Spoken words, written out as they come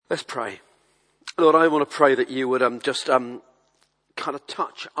Let's pray. Lord, I want to pray that you would just kind of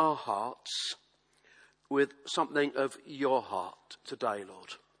touch our hearts with something of your heart today,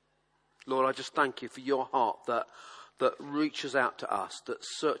 Lord. Lord, I just thank you for your heart that reaches out to us, that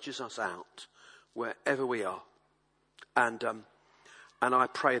searches us out wherever we are. And I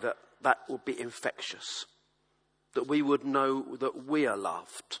pray that will be infectious, that we would know that we are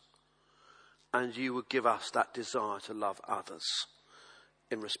loved, and you would give us that desire to love others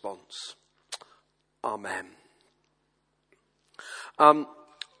in response. Amen.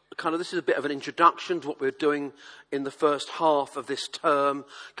 This is a bit of an introduction to what we're doing in the first half of this term,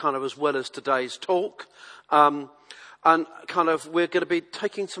 kind of as well as today's talk. And we're going to be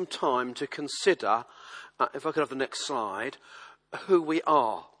taking some time to consider, if I could have the next slide, who we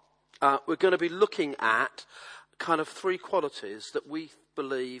are. We're going to be looking at kind of three qualities that we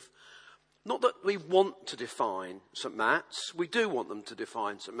believe, not that we want to define St. Matt's, we do want them to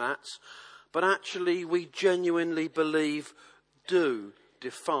define St. Matt's, but actually we genuinely believe do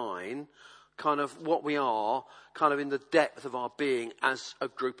define kind of what we are, kind of in the depth of our being as a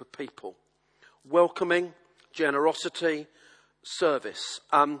group of people. Welcoming, generosity, service.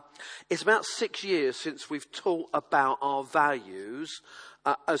 It's about 6 years since we've taught about our values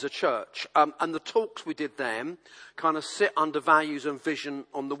as a church. And the talks we did then kind of sit under values and vision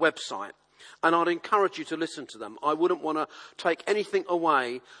on the website. And I'd encourage you to listen to them. I wouldn't want to take anything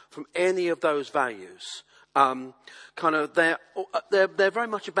away from any of those values. They're very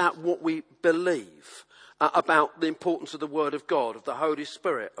much about what we believe, about the importance of the Word of God, of the Holy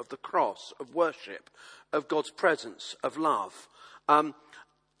Spirit, of the cross, of worship, of God's presence, of love. I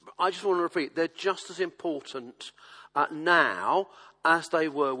just want to repeat, they're just as important now as they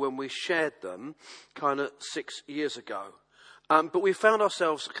were when we shared them kind of 6 years ago. But we found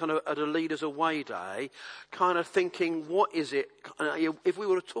ourselves kind of at a Leaders Away day, kind of thinking, what is it, if we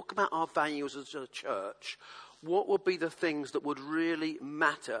were to talk about our values as a church, what would be the things that would really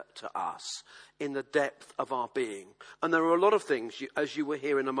matter to us in the depth of our being? And there are a lot of things, as you will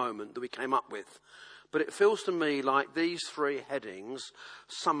hear in a moment, that we came up with. But it feels to me like these three headings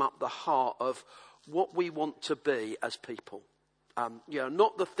sum up the heart of what we want to be as people.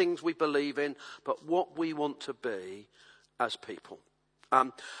 Not the things we believe in, but what we want to be as people.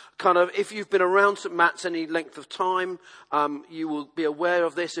 If you've been around St. Matt's any length of time, you will be aware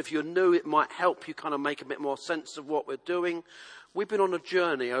of this. If you're new, it might help you kind of make a bit more sense of what we're doing. We've been on a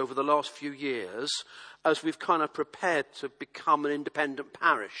journey over the last few years as we've kind of prepared to become an independent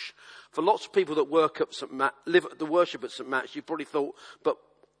parish. For lots of people that work at St. Matt, live at the worship at St. Matt's, you probably thought, but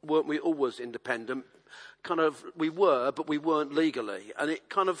weren't we always independent? We were, but we weren't legally. And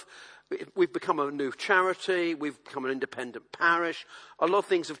we've become a new charity, we've become an independent parish. A lot of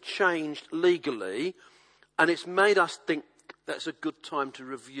things have changed legally, and it's made us think that's a good time to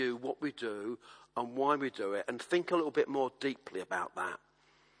review what we do and why we do it, and think a little bit more deeply about that.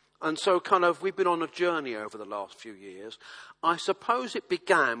 And so we've been on a journey over the last few years. I suppose it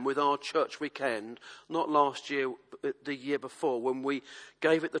began with our church weekend, not last year, but the year before, when we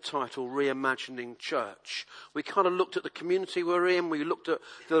gave it the title Reimagining Church. We kind of looked at the community we're in, we looked at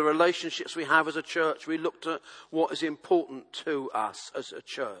the relationships we have as a church, we looked at what is important to us as a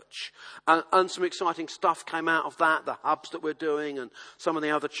church. And some exciting stuff came out of that, the hubs that we're doing and some of the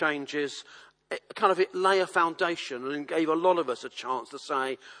other changes. It lay a foundation and gave a lot of us a chance to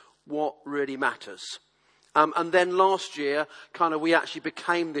say what really matters. And then last year, we actually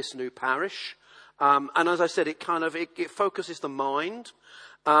became this new parish. And as I said, it focuses the mind.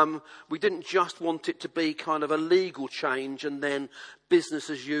 We didn't just want it to be a legal change and then business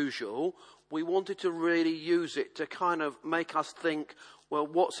as usual. We wanted to really use it to make us think, well,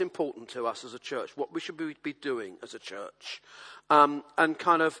 what's important to us as a church? What we should be doing as a church?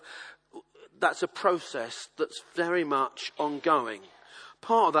 That's a process that's very much ongoing.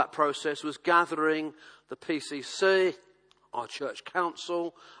 Part of that process was gathering the PCC, our church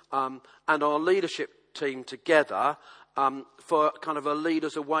council, and our leadership team together for a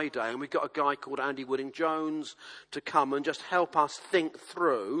Leaders Away day. And we've got a guy called Andy Wooding-Jones to come and just help us think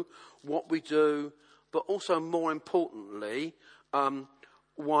through what we do, but also more importantly,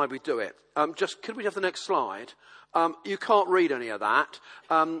 why we do it. Could we have the next slide? You can't read any of that.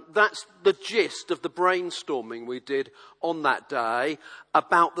 That's the gist of the brainstorming we did on that day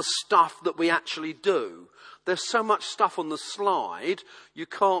about the stuff that we actually do. There's so much stuff on the slide, you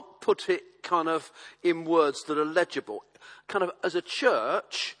can't put it in words that are legible. As a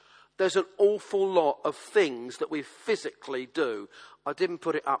church, there's an awful lot of things that we physically do. I didn't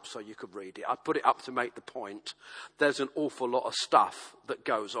put it up so you could read it. I put it up to make the point. There's an awful lot of stuff that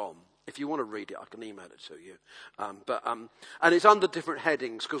goes on. If you want to read it, I can email it to you. And it's under different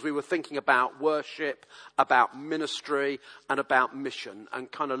headings because we were thinking about worship, about ministry, and about mission.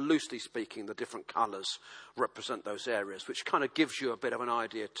 And kind of loosely speaking, the different colours represent those areas, which kind of gives you a bit of an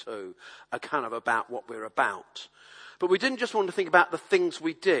idea too, kind of about what we're about. But we didn't just want to think about the things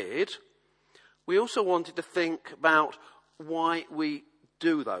we did. We also wanted to think about why we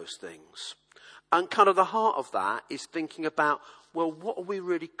do those things. And kind of the heart of that is thinking about, well, what are we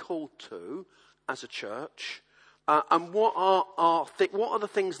really called to as a church? And what are the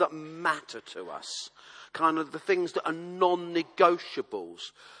things that matter to us? Kind of the things that are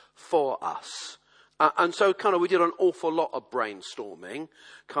non-negotiables for us. And so kind of we did an awful lot of brainstorming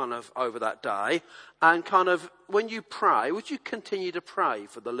kind of over that day. And kind of when you pray, would you continue to pray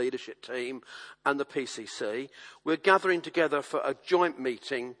for the leadership team and the PCC? We're gathering together for a joint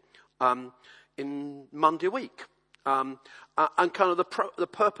meeting in Monday week. And kind of the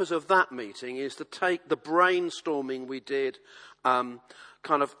purpose of that meeting is to take the brainstorming we did kind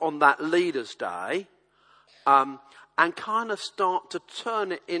of on that Leaders' Day and kind of start to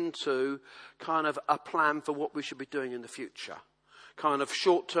turn it into kind of a plan for what we should be doing in the future. Kind of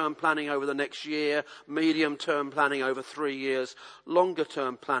short-term planning over the next year, medium-term planning over 3 years,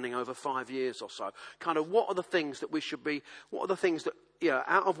 longer-term planning over 5 years or so. Kind of what are the things that we should be, what are the things that,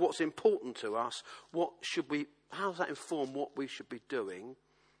 out of what's important to us, how does that inform what we should be doing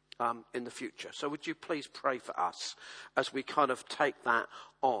in the future? So would you please pray for us as we kind of take that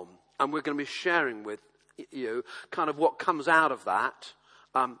on? And we're going to be sharing with you kind of what comes out of that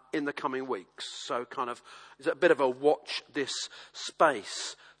in the coming weeks. So kind of it's a bit of a watch this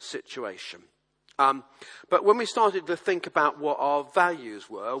space situation. But when we started to think about what our values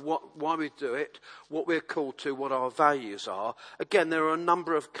were, why we do it, what we're called to, what our values are, again, there are a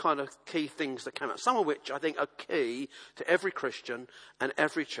number of kind of key things that came out, some of which I think are key to every Christian and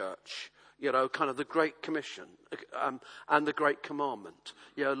every church. Kind of the Great Commission and the Great Commandment.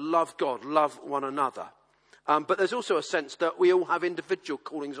 Love God, love one another. But there's also a sense that we all have individual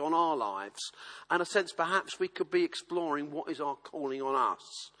callings on our lives, and a sense perhaps we could be exploring what is our calling on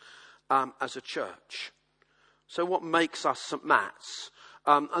us as a church. So what makes us St. Matt's?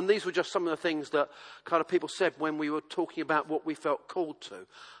 And these were just some of the things that kind of people said when we were talking about what we felt called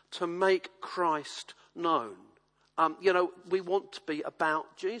to make Christ known. We want to be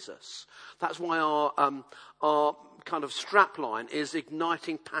about Jesus. That's why our kind of strapline is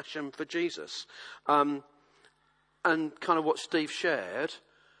igniting passion for Jesus. And kind of what Steve shared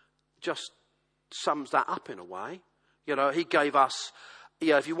just sums that up in a way. He gave us,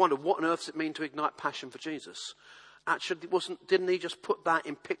 if you wonder what on earth does it mean to ignite passion for Jesus? Actually, didn't he just put that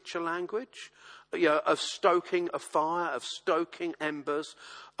in picture language? Of stoking a fire, of stoking embers,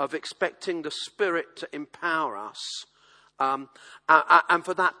 of expecting the Spirit to empower us. And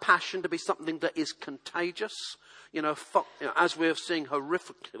for that passion to be something that is contagious. As we're seeing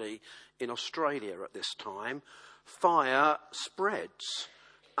horrifically in Australia at this time, fire spreads.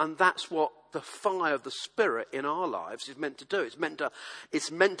 And that's what the fire of the Spirit in our lives is meant to do.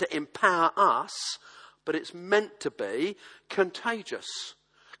 It's meant to empower us, but it's meant to be contagious.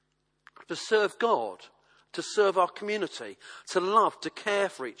 To serve God, to serve our community, to love, to care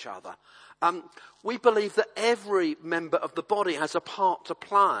for each other. We believe that every member of the body has a part to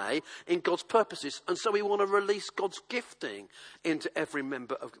play in God's purposes. And so we want to release God's gifting into every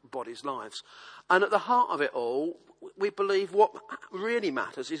member of the body's lives. And at the heart of it all, we believe what really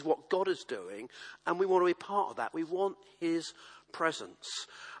matters is what God is doing. And we want to be part of that. We want his presence.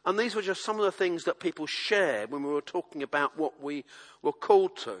 And these were just some of the things that people shared when we were talking about what we were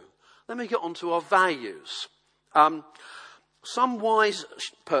called to. Let me get on to our values. Some wise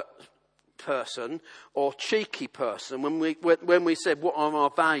person or cheeky person, when we said what are our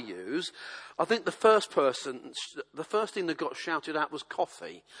values, I think the first thing that got shouted at was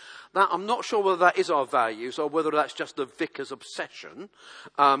coffee. That I'm not sure whether that is our values or whether that's just the vicar's obsession.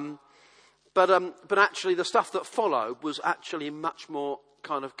 But actually the stuff that followed was actually much more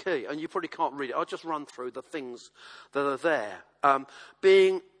kind of key. And you probably can't read it. I'll just run through the things that are there.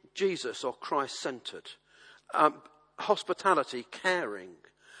 Being Jesus or Christ-centered. Hospitality, caring.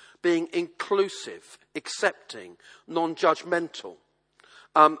 Being inclusive, accepting, non-judgmental.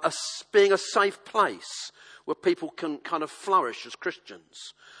 Being a safe place where people can kind of flourish as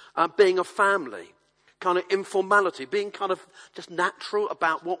Christians. Being a family. Kind of informality. Being kind of just natural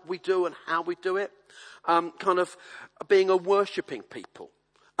about what we do and how we do it. Kind of being a worshipping people.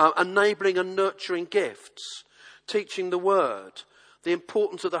 Enabling and nurturing gifts. Teaching the word. The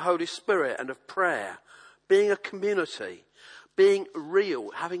importance of the Holy Spirit and of prayer. Being a community. being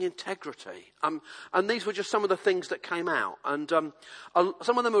real, having integrity. And these were just some of the things that came out. And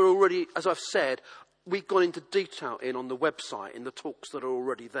some of them are already, as I've said, we've gone into detail on the website, in the talks that are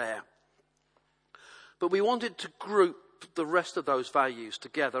already there. But we wanted to group the rest of those values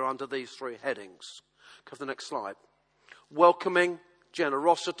together under these three headings. Go to the next slide. Welcoming,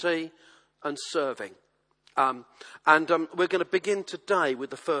 generosity, and serving. We're going to begin today with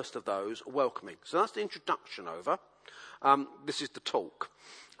the first of those, welcoming. So that's the introduction over. This is the talk.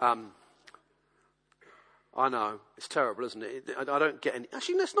 I know, it's terrible, isn't it? I don't get any...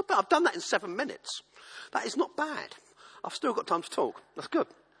 Actually, that's not bad. I've done that in 7 minutes. That is not bad. I've still got time to talk. That's good.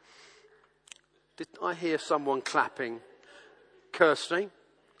 Did I hear someone clapping? Kirsty?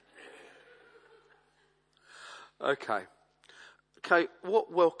 Okay. Okay,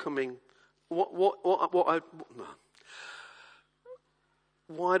 what welcoming...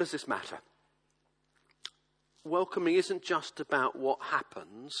 Why does this matter? Welcoming isn't just about what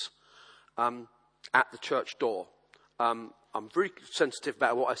happens at the church door. I'm very sensitive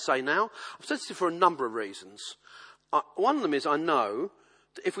about what I say now. I'm sensitive for a number of reasons. One of them is I know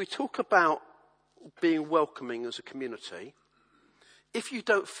that if we talk about being welcoming as a community, if you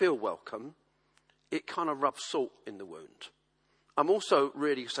don't feel welcome, it kind of rubs salt in the wound. I'm also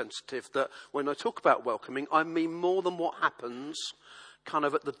really sensitive that when I talk about welcoming, I mean more than what happens kind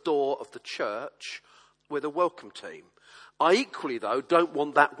of at the door of the church with a welcome team. I equally, though, don't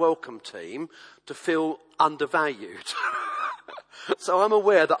want that welcome team to feel undervalued. So I'm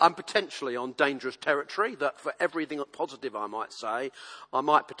aware that I'm potentially on dangerous territory, that for everything positive I might say, I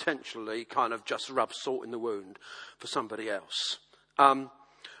might potentially kind of just rub salt in the wound for somebody else. And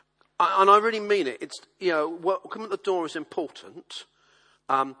I really mean it. It's, welcome at the door is important.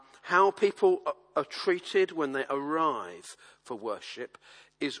 How people are treated when they arrive for worship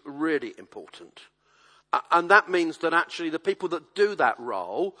is really important. And that means that actually the people that do that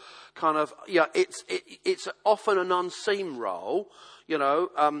role kind of, it's often an unseen role,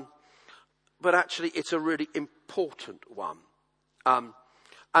 but actually it's a really important one. And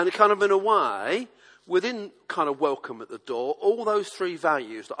kind of in a way, within kind of welcome at the door, all those three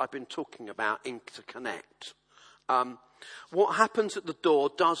values that I've been talking about interconnect. What happens at the door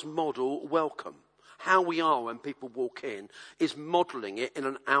does model welcome. How we are when people walk in is modelling it in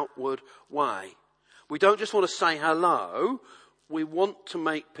an outward way. We don't just want to say hello, we want to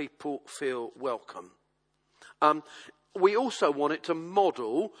make people feel welcome. We also want it to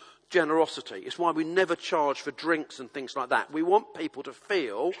model generosity. It's why we never charge for drinks and things like that. We want people to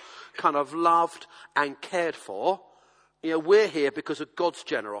feel kind of loved and cared for. We're here because of God's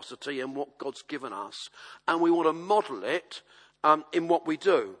generosity and what God's given us. And we want to model it in what we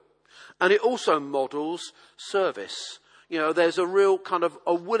do. And it also models service. There's a real kind of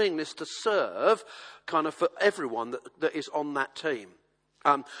a willingness to serve kind of for everyone that is on that team.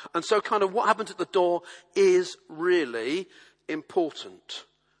 And so kind of what happens at the door is really important.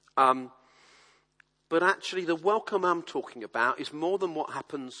 But actually the welcome I'm talking about is more than what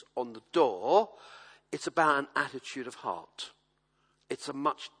happens on the door. It's about an attitude of heart. It's a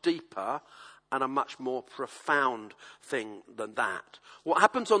much deeper and a much more profound thing than that. What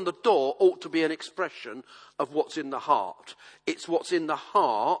happens on the door ought to be an expression of what's in the heart. It's what's in the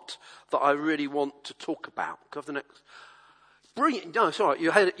heart that I really want to talk about. Go to the next. Brilliant. No, sorry,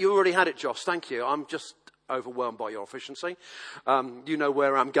 you already had it, Josh. Thank you. I'm just overwhelmed by your efficiency. You know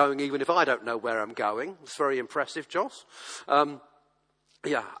where I'm going, even if I don't know where I'm going. It's very impressive, Josh. So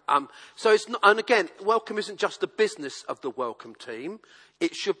it's not, and again, welcome isn't just the business of the welcome team.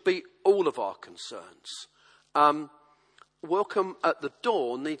 It should be all of our concerns. Welcome at the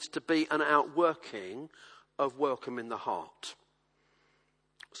door needs to be an outworking of welcome in the heart.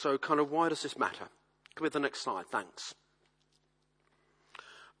 So kind of why does this matter? Go with the next slide, thanks.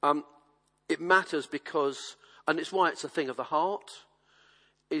 It matters because, and it's why it's a thing of the heart,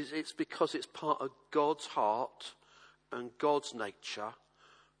 it's because it's part of God's heart and God's nature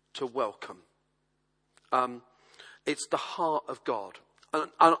to welcome. It's the heart of God.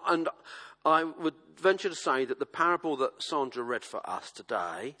 And I would venture to say that the parable that Sandra read for us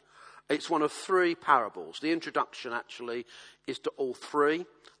today, it's one of three parables. The introduction actually is to all three.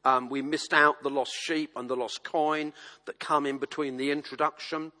 We missed out the lost sheep and the lost coin that come in between the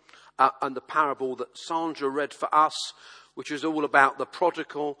introduction and the parable that Sandra read for us, which is all about the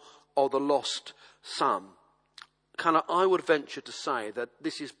prodigal or the lost son. I would venture to say that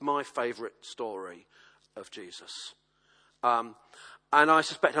this is my favourite story of Jesus. And I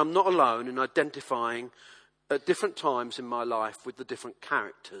suspect I'm not alone in identifying at different times in my life with the different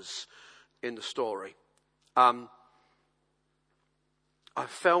characters in the story. I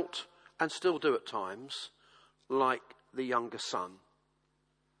felt, and still do at times, like the younger son.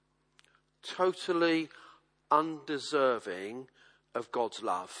 Totally undeserving of God's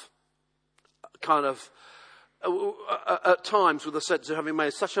love. Kind of, at times with the sense of having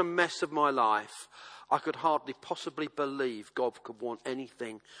made such a mess of my life, I could hardly possibly believe God could want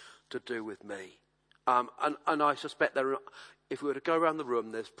anything to do with me. And I suspect if we were to go around the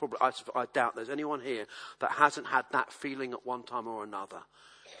room, there's probably, I doubt there's anyone here that hasn't had that feeling at one time or another.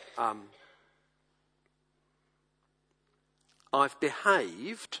 I've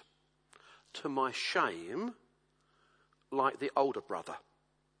behaved, to my shame, like the older brother.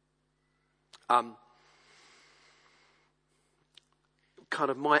 Kind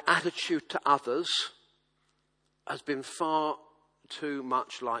of my attitude to others has been far too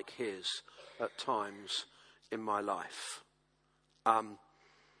much like his at times in my life. And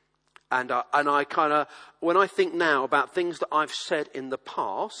I kind of, when I think now about things that I've said in the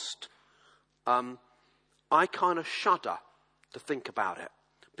past, I kind of shudder to think about it,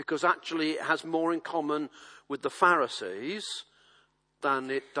 because actually it has more in common with the Pharisees than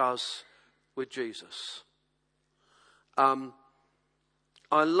it does with Jesus.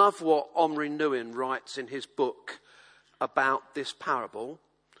 I love what Omri Nguyen writes in his book about this parable,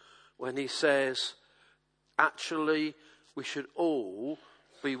 when he says, actually, we should all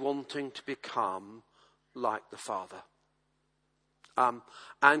be wanting to become like the Father. And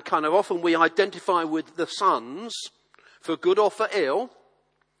kind of often we identify with the sons for good or for ill,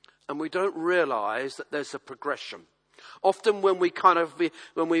 and we don't realise that there's a progression. Often when we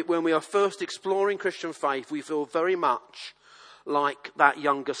when we are first exploring Christian faith, we feel very much like that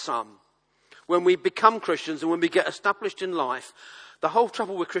younger son. When we become Christians and when we get established in life, the whole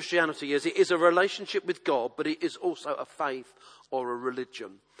trouble with Christianity is it is a relationship with God, but it is also a faith or a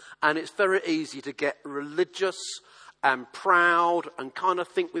religion. And it's very easy to get religious and proud and kind of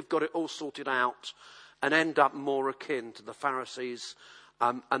think we've got it all sorted out and end up more akin to the Pharisees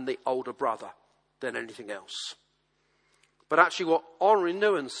and the older brother than anything else. But actually what Omri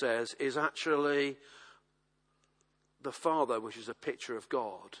Nguyen says is actually the Father, which is a picture of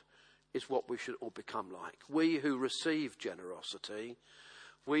God, is what we should all become like. We who receive generosity,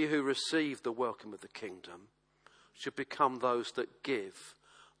 we who receive the welcome of the kingdom, should become those that give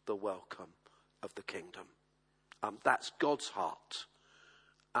the welcome of the kingdom. That's God's heart.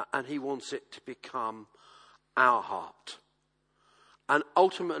 And he wants it to become our heart. And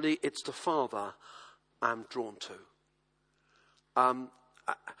ultimately, it's the Father I'm drawn to.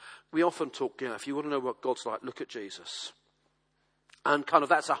 We often talk, if you want to know what God's like, look at Jesus. And kind of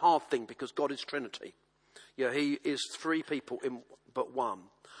that's a hard thing because God is Trinity. He is three people in but one.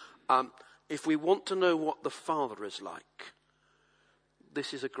 If we want to know what the Father is like,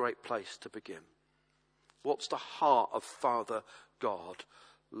 this is a great place to begin. What's the heart of Father God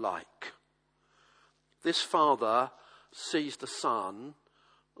like? This Father sees the Son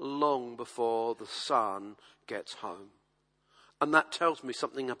long before the Son gets home. And that tells me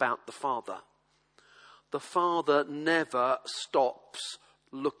something about the Father. The Father never stops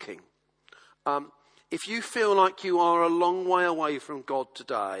looking. If you feel like you are a long way away from God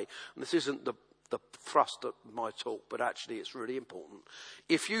today, and this isn't the thrust of my talk, but actually it's really important.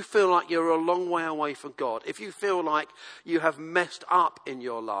 If you feel like you're a long way away from God, if you feel like you have messed up in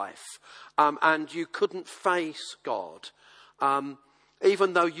your life, and you couldn't face God,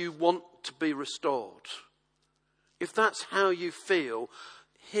 even though you want to be restored, if that's how you feel,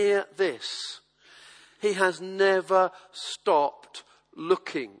 hear this. He has never stopped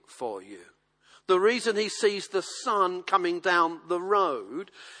looking for you. The reason he sees the Son coming down the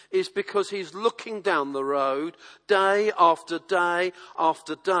road is because he's looking down the road day after day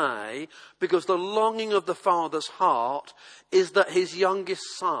after day, because the longing of the Father's heart is that his youngest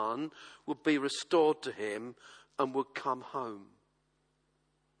son would be restored to him and would come home.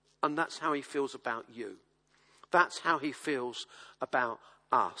 And that's how he feels about you. That's how he feels about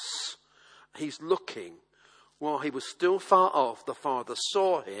us. He's looking. While he was still far off, the Father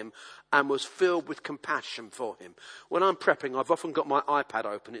saw him and was filled with compassion for him. When I'm prepping, I've often got my iPad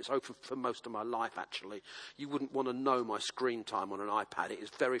open. It's open for most of my life, actually. You wouldn't want to know my screen time on an iPad. It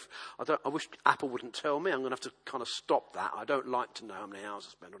is I wish Apple wouldn't tell me. I'm going to have to kind of stop that. I don't like to know how many hours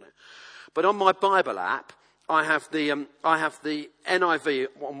I spend on it. But on my Bible app, I have the NIV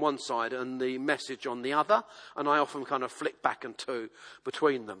on one side and the Message on the other, and I often kind of flick back and to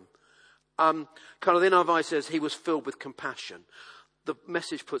between them. Kind of the NIV says he was filled with compassion. The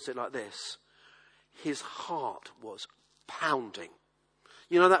Message puts it like this: his heart was pounding.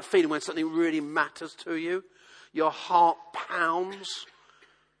 You know that feeling when something really matters to you? Your heart pounds.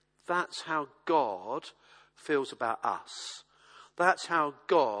 That's how God feels about us. That's how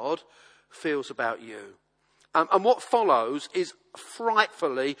God feels about you. And what follows is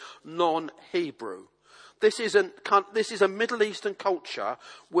frightfully non-Hebrew. This is a Middle Eastern culture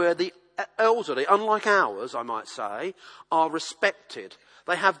where the elderly, unlike ours, I might say, are respected.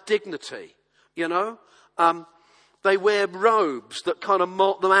 They have dignity, you know. They wear robes that kind of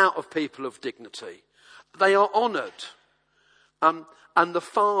mark them out of people of dignity. They are honoured. And the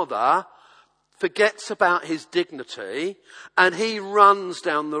father forgets about his dignity and he runs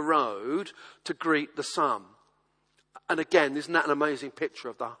down the road to greet the son. And again, isn't that an amazing picture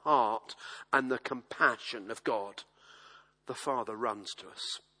of the heart and the compassion of God? The Father runs to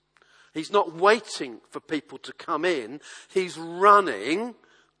us. He's not waiting for people to come in. He's running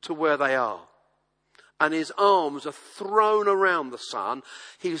to where they are. And his arms are thrown around the Son.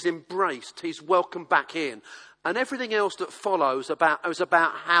 He's embraced. He's welcomed back in. And everything else that follows is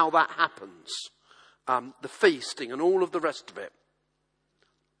about how that happens. The feasting and all of the rest of it.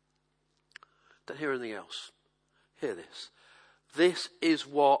 Don't hear anything else. Hear this. This is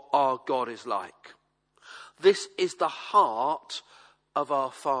what our God is like. This is the heart of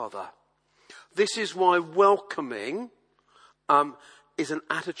our Father. This is why welcoming is an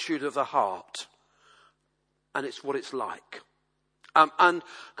attitude of the heart. And it's what it's like. And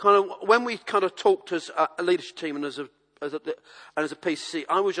kind of when we kind of talked as a leadership team and as a PCC,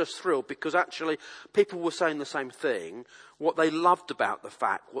 I was just thrilled because actually people were saying the same thing. What they loved about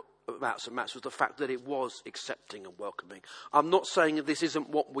about St. Matt's was the fact that it was accepting and welcoming. I'm not saying that this isn't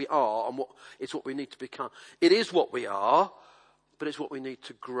what we are and it's what we need to become. It is what we are, but it's what we need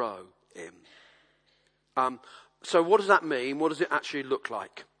to grow in. So what does that mean? What does it actually look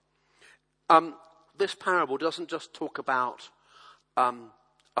like? This parable doesn't just talk about a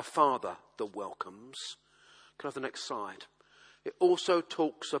father that welcomes. Can I have the next slide? It also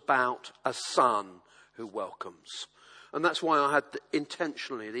talks about a son who welcomes. And that's why I had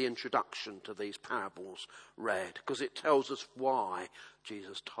intentionally the introduction to these parables read, because it tells us why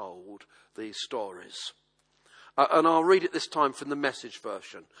Jesus told these stories. And I'll read it this time from the Message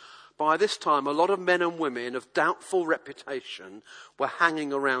version. By this time, a lot of men and women of doubtful reputation were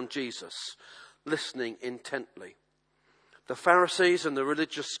hanging around Jesus, listening intently. The Pharisees and the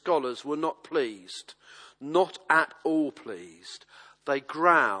religious scholars were not pleased, not at all pleased. They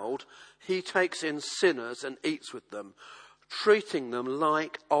growled, "He takes in sinners and eats with them," treating them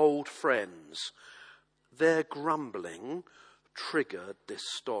like old friends. Their grumbling triggered this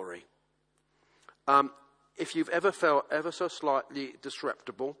story. If you've ever felt ever so slightly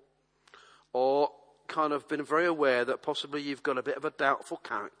disreputable or kind of been very aware that possibly you've got a bit of a doubtful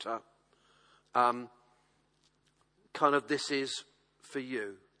character, kind of this is for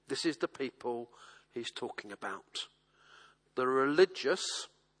you. This is the people he's talking about. The religious,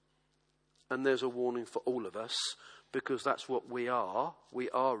 and there's a warning for all of us, because that's what we are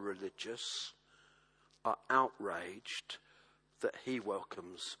religious, are outraged that he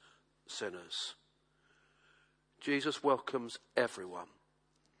welcomes sinners. Jesus welcomes everyone.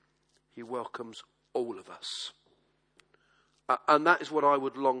 He welcomes all of us. And that is what I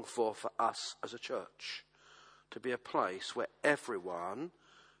would long for us as a church, to be a place where everyone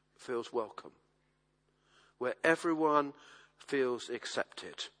feels welcome, where everyone feels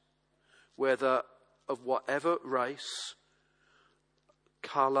accepted, whether of whatever race,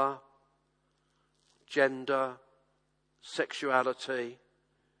 colour, gender, sexuality,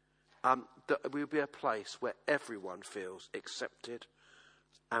 that we'll be a place where everyone feels accepted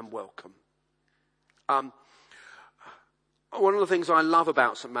and welcome. One of the things I love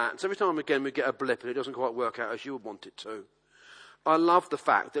about St. Matt's, every time again we get a blip and it doesn't quite work out as you would want it to, I love the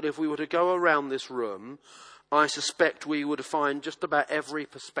fact that if we were to go around this room, I suspect we would find just about every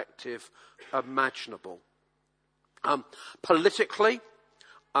perspective imaginable. Politically,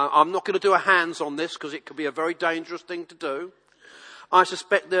 I'm not going to do a hands on this because it could be a very dangerous thing to do. I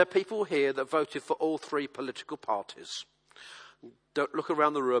suspect there are people here that voted for all three political parties. Don't look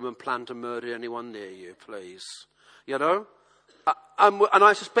around the room and plan to murder anyone near you, please. You know? And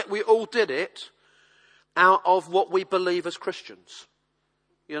I suspect we all did it out of what we believe as Christians.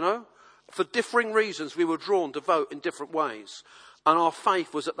 You know? For differing reasons, we were drawn to vote in different ways. And our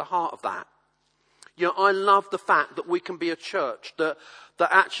faith was at the heart of that. You know, I love the fact that we can be a church that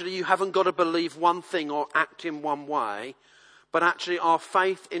actually you haven't got to believe one thing or act in one way, but actually our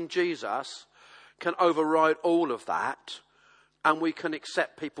faith in Jesus can override all of that, and we can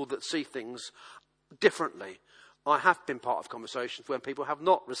accept people that see things differently. I have been part of conversations when people have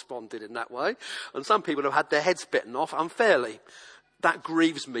not responded in that way, and some people have had their heads bitten off unfairly. That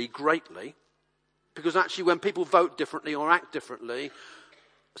grieves me greatly, because actually when people vote differently or act differently,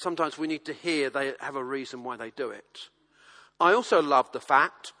 sometimes we need to hear they have a reason why they do it. I also love the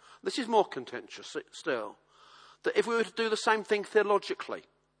fact, this is more contentious still, that if we were to do the same thing theologically,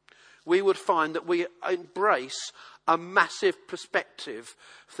 we would find that we embrace a massive perspective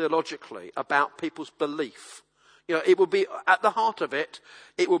theologically about people's belief. You know, it would be, at the heart of it,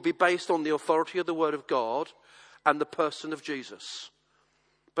 it would be based on the authority of the Word of God and the person of Jesus.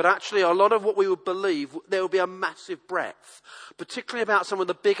 But actually, a lot of what we would believe, there will be a massive breadth, particularly about some of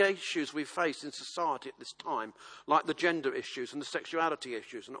the big issues we face in society at this time, like the gender issues and the sexuality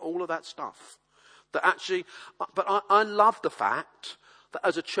issues and all of that stuff. That actually, but I love the fact that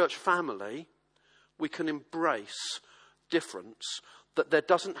as a church family, we can embrace difference, that there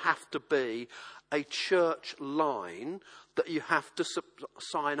doesn't have to be a church line that you have to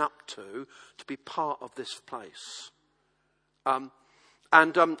sign up to be part of this place. And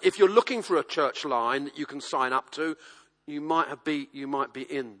if you're looking for a church line that you can sign up to, you might be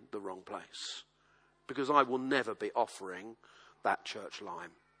in the wrong place, because I will never be offering that church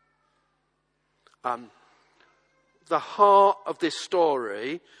line. The heart of this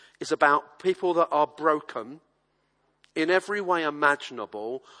story is about people that are broken in every way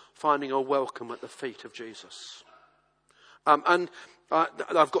imaginable, finding a welcome at the feet of Jesus. And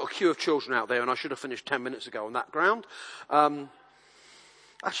I've got a queue of children out there, and I should have finished 10 minutes ago on that ground.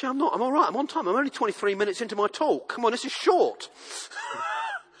 Actually, I'm not. I'm all right. I'm on time. I'm only 23 minutes into my talk. Come on, this is short.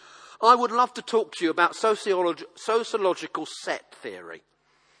 I would love to talk to you about sociological set theory.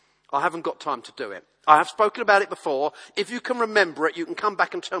 I haven't got time to do it. I have spoken about it before. If you can remember it, you can come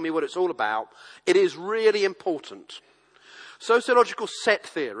back and tell me what it's all about. It is really important. Sociological set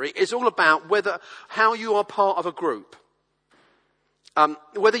theory is all about how you are part of a group.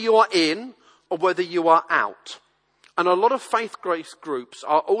 Whether you are in or whether you are out. And a lot of faith-based groups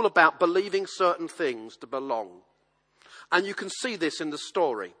are all about believing certain things to belong. And you can see this in the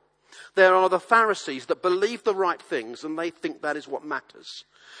story. There are the Pharisees that believe the right things and they think that is what matters.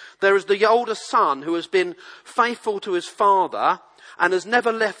 There is the older son who has been faithful to his father and has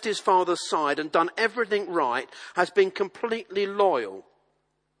never left his father's side and done everything right, has been completely loyal,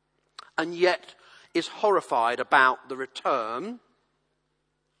 and yet is horrified about the return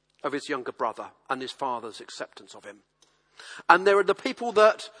of his younger brother and his father's acceptance of him. And there are the people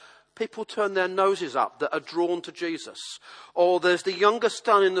that people turn their noses up, that are drawn to Jesus. Or there's the younger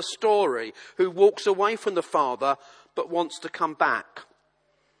son in the story who walks away from the father but wants to come back.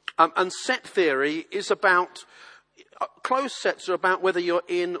 And set theory is about, closed sets are about whether you're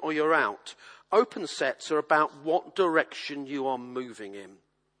in or you're out. Open sets are about what direction you are moving in.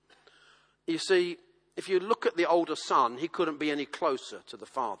 You see, if you look at the older son, he couldn't be any closer to the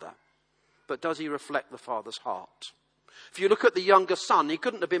father. But does he reflect the father's heart? If you look at the younger son, he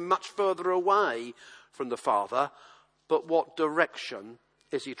couldn't have been much further away from the father. But what direction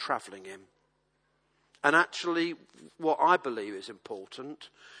is he travelling in? And actually, what I believe is important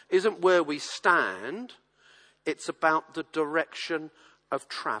isn't where we stand. It's about the direction of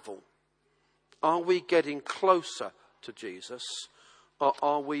travel. Are we getting closer to Jesus, or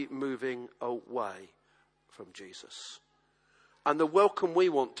are we moving away from Jesus? And the welcome we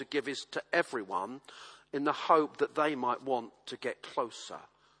want to give is to everyone, in the hope that they might want to get closer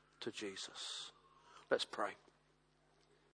to Jesus. Let's pray.